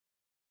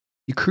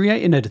You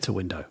create an editor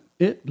window.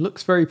 It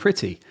looks very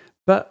pretty,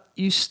 but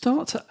you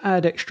start to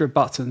add extra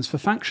buttons for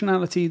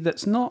functionality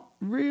that's not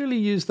really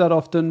used that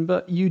often,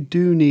 but you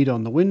do need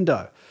on the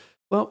window.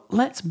 Well,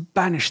 let's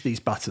banish these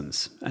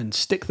buttons and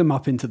stick them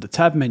up into the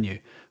tab menu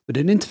with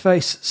an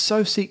interface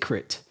so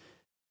secret.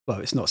 Well,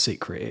 it's not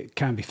secret, it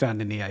can be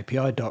found in the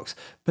API docs,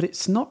 but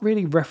it's not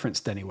really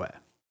referenced anywhere.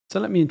 So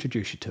let me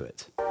introduce you to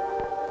it.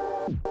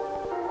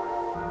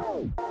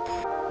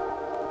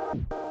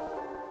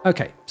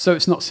 Okay, so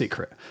it's not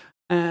secret,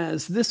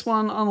 as this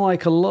one,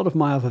 unlike a lot of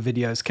my other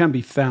videos, can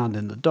be found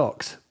in the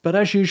docs, but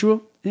as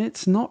usual,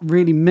 it's not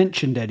really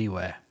mentioned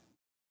anywhere.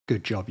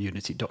 Good job,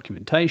 Unity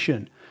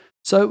documentation.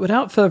 So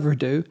without further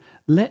ado,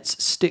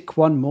 let's stick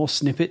one more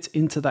snippet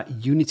into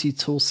that Unity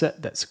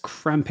toolset that's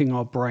cramping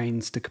our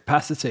brains to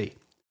capacity.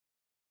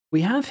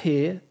 We have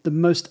here the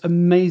most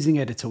amazing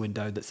editor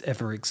window that's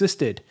ever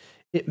existed.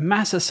 It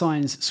mass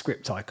assigns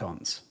script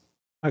icons.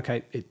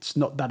 Okay, it's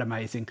not that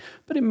amazing,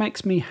 but it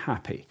makes me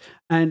happy.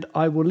 And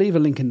I will leave a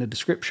link in the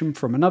description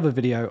from another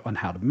video on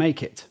how to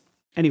make it.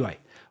 Anyway,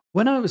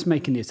 when I was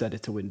making this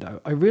editor window,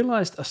 I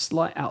realized a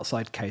slight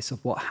outside case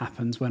of what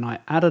happens when I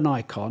add an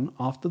icon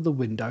after the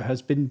window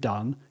has been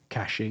done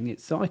caching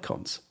its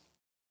icons.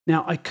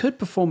 Now, I could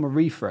perform a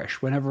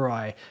refresh whenever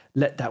I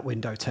let that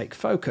window take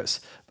focus,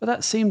 but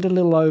that seemed a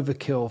little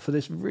overkill for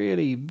this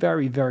really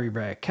very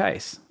rare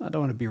case. I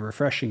don't want to be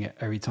refreshing it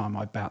every time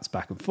I bounce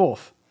back and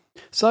forth.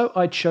 So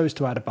I chose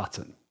to add a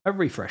button, a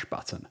refresh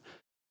button.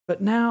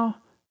 But now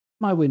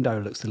my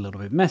window looks a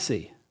little bit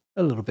messy,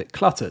 a little bit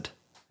cluttered.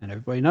 And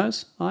everybody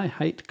knows I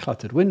hate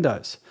cluttered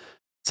windows.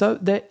 So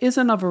there is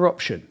another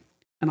option,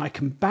 and I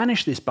can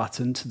banish this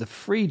button to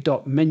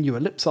the menu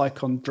ellipse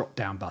icon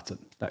drop-down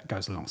button that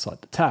goes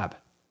alongside the tab.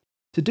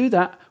 To do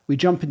that, we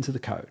jump into the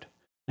code,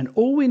 and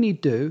all we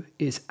need to do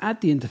is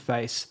add the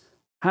interface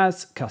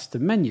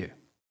IHasCustomMenu.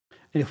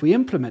 And if we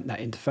implement that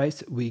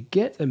interface, we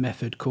get a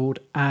method called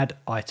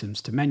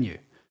addItemesToMenu.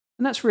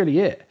 And that's really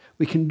it.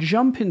 We can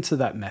jump into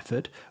that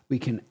method, we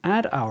can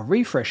add our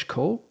refresh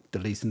call,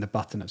 deleting the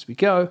button as we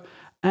go,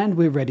 and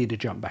we're ready to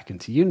jump back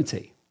into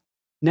Unity.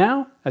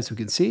 Now, as we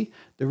can see,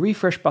 the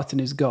refresh button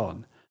is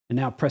gone. And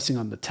now pressing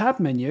on the tab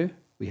menu,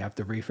 we have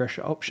the refresh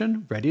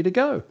option ready to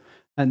go.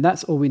 And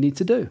that's all we need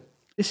to do.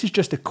 This is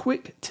just a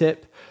quick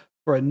tip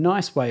for a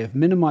nice way of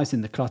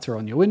minimizing the clutter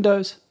on your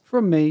windows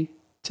from me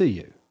to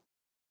you.